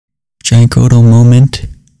GiantGrotle moment.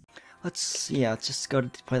 Let's just go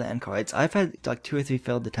to play the end cards. I've had like 2 or 3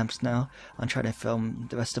 failed attempts now on trying to film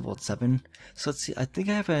the rest of World 7. So let's see, I think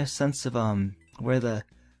I have a sense of where the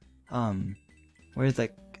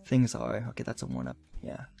things are. Okay, that's a 1-up,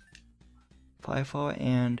 yeah. Firefall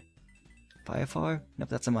and Firefall? Nope,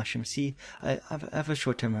 that's a mushroom. See, I have a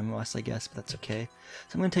short-term memory loss, I guess, but that's okay.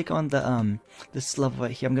 So I'm gonna take on the this level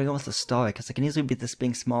right here. I'm gonna go with the star, because I can easily beat this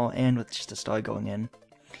being small and with just a star going in.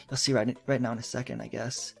 You'll see right now in a second, I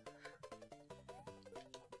guess.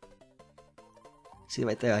 See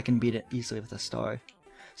right there, I can beat it easily with a star,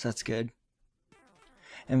 so that's good.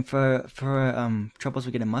 And for troubles,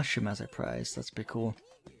 we get a mushroom as our prize. That's pretty cool.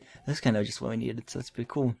 That's kind of just what we needed, so that's pretty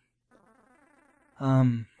cool.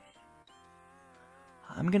 I'm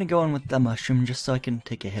gonna go in with the mushroom just so I can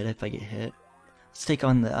take a hit if I get hit. Let's take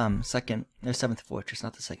on the 7th fortress,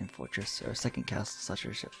 not the 2nd fortress, or 2nd castle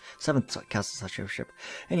 / ship. 7th castle / ship.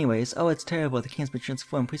 Anyways, oh, it's terrible. The king's been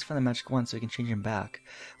transformed. Please find the magic wand so we can change him back.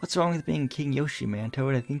 What's wrong with being King Yoshi, man?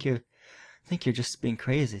 Toad, I think you're just being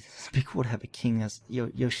crazy. It'd be cool to have a king as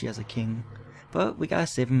Yoshi as a king, but we gotta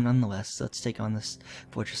save him nonetheless. So let's take on this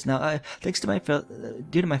fortress now. Thanks to my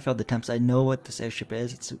due to my failed attempts, I know what this airship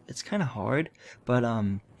is. It's kind of hard, but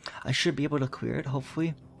I should be able to clear it.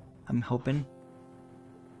 Hopefully, I'm hoping.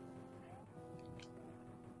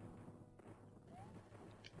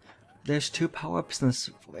 There's 2 power-ups in this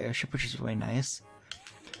airship, which is really nice.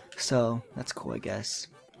 So that's cool, I guess.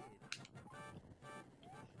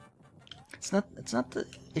 It's not the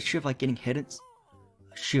issue of like getting hit. It's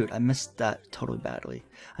shoot, I missed that totally badly.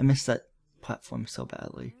 I missed that platform so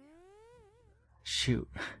badly. Shoot.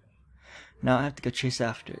 Now I have to go chase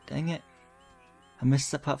after it. Dang it. I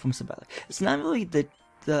missed that platform so badly. It's not really the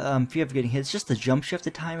fear of getting hit, it's just the jump shift,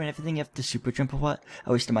 the time and everything. You have to super jump a lot.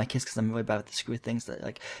 At least in my case, because I'm really bad with the screw things that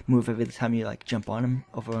like move every time you like jump on them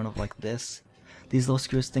over and over like this. These little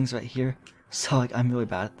screws things right here. So like I'm really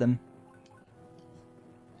bad at them.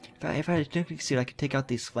 If I had a Tanuki suit, I could take out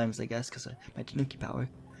these flames, I guess, because of my Tanuki power.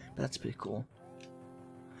 But that's pretty cool.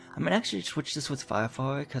 I'm gonna actually switch this with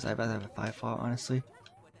Firefall, because I'd rather have a Firefall, honestly.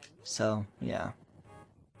 So, yeah.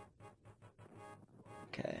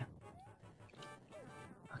 Okay.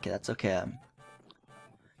 Okay, that's okay.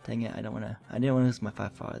 Dang it, I didn't wanna lose my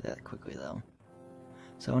Firefall that quickly, though.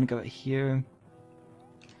 So I wanna go right here.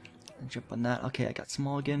 And jump on that. Okay, I got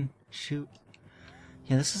small again. Shoot.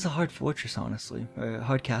 Yeah, this is a hard fortress, honestly. Or a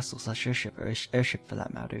hard castle / airship, or airship for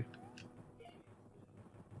that matter.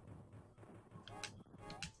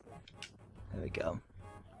 There we go.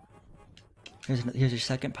 Here's your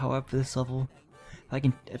second power up for this level.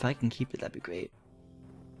 If I can keep it, that'd be great.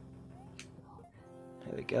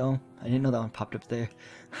 There we go. I didn't know that one popped up there.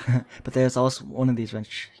 But there's also one of these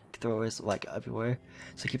wrench throwers like everywhere,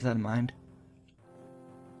 so keep that in mind.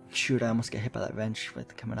 Shoot, I almost get hit by that wrench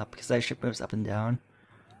with coming up because that airship moves up and down.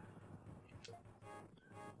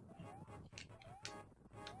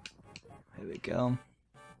 There we go.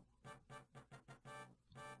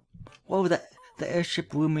 Whoa, the airship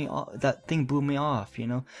blew me off. That thing blew me off, you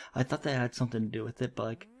know? I thought that had something to do with it, but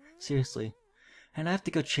like, seriously. And I have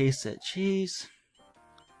to go chase it. Jeez.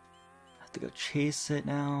 I have to go chase it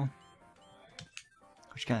now.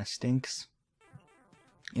 Which kind of stinks.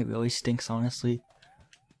 It really stinks, honestly.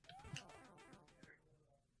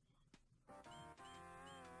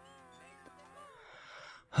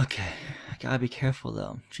 Okay, I gotta be careful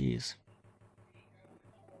though. Jeez.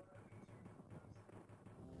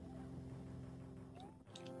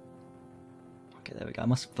 Okay, there we go. I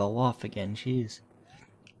must fell off again. Jeez.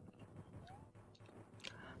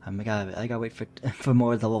 I gotta wait for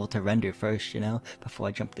more of the level to render first, you know, before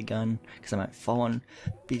I jump the gun, because I might fall and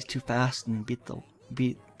be too fast and get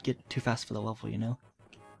too fast for the level, you know.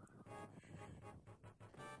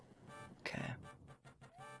 Okay.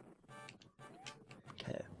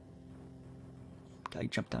 Okay. Gotta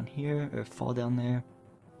jump down here or fall down there.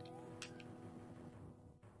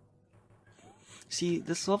 See,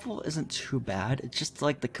 this level isn't too bad. It's just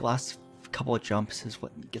like the last couple of jumps is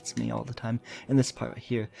what gets me all the time. In this part right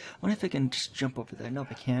here. I wonder if I can just jump over there. No,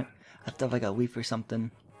 I can't. I have to have like a leaf or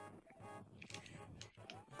something.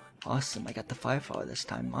 Awesome, I got the Firefall this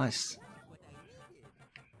time. Nice.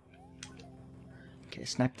 Okay,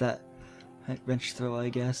 snipe that wrench throw, I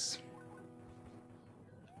guess.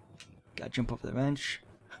 Gotta jump over the wrench.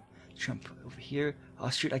 Jump over here. Oh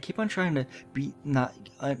shoot, I keep on trying to beat, not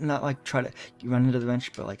like try to run into the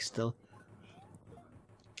wrench, but like still.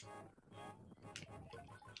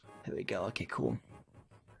 There we go, okay, cool.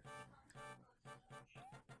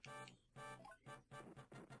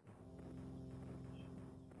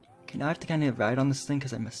 Okay, now I have to kind of ride on this thing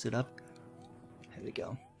because I messed it up. There we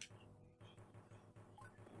go.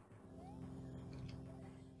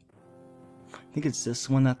 I think it's this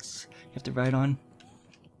one that's you have to ride on.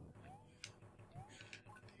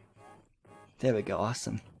 There we go,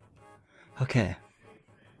 awesome. Okay.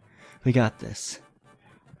 We got this.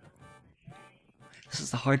 This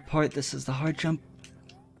is the hard part, this is the hard jump.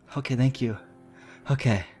 Okay, thank you.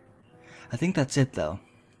 Okay. I think that's it though.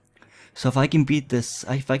 So if I can beat this,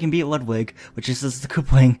 if I can beat Ludwig, which is the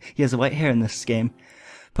Koopling, he has white hair in this game.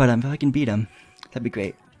 But if I can beat him, that'd be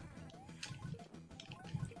great.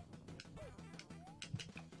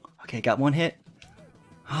 Okay, got one hit.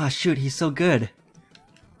 Ah, shoot, he's so good.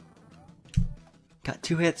 Got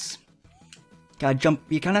 2 hits. Gotta jump.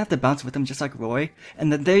 You kinda have to bounce with him just like Roy.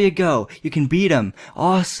 And then there you go. You can beat him.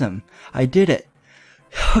 Awesome. I did it.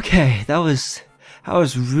 Okay, that was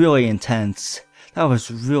really intense. That was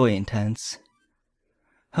really intense.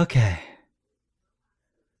 Okay.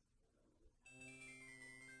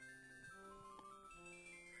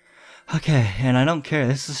 Okay, and I don't care,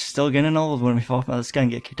 this is still getting old when we fall from this guy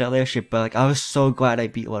and get kicked out of the airship, but like, I was so glad I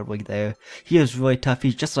beat Ludwig there. He is really tough,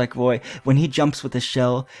 he's just like Roy. When he jumps with his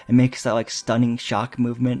shell and makes that like stunning shock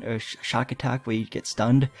movement or shock attack where you get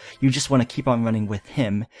stunned, you just want to keep on running with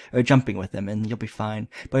him, or jumping with him, and you'll be fine.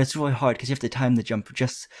 But it's really hard because you have to time the jump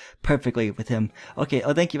just perfectly with him. Okay,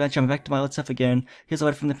 oh thank you, man. Jumping back to my old stuff again. Here's a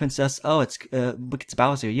letter from the princess. Oh, look, it's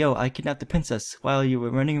Bowser. Yo, I kidnapped the princess while you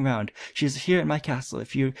were running around. She's here in my castle.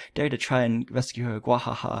 If you dare to try and rescue her,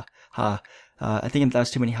 gwahaha, ha. I think that was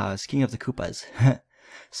too many ha's. King of the Koopas.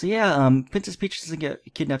 So yeah, Princess Peach doesn't get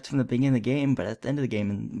kidnapped from the beginning of the game, but at the end of the game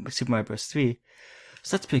in Super Mario Bros. 3.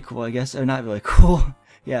 So that's pretty cool, I guess. Or not really cool.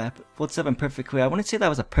 Yeah, World 7 perfect clear. I wouldn't say that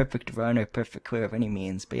was a perfect run or perfect clear of any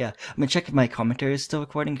means, but yeah. I'm gonna check if my commentary is still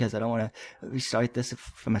recording because I don't want to restart this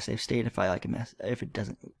from a safe state if I like if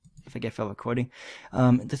I get failed recording.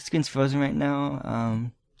 The screen's frozen right now.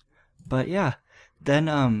 But yeah.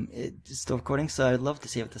 Then, it's still recording, so I'd love to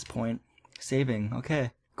save at this point. Saving,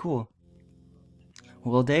 okay, cool.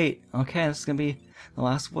 World 8, okay, this is gonna be the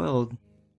last world.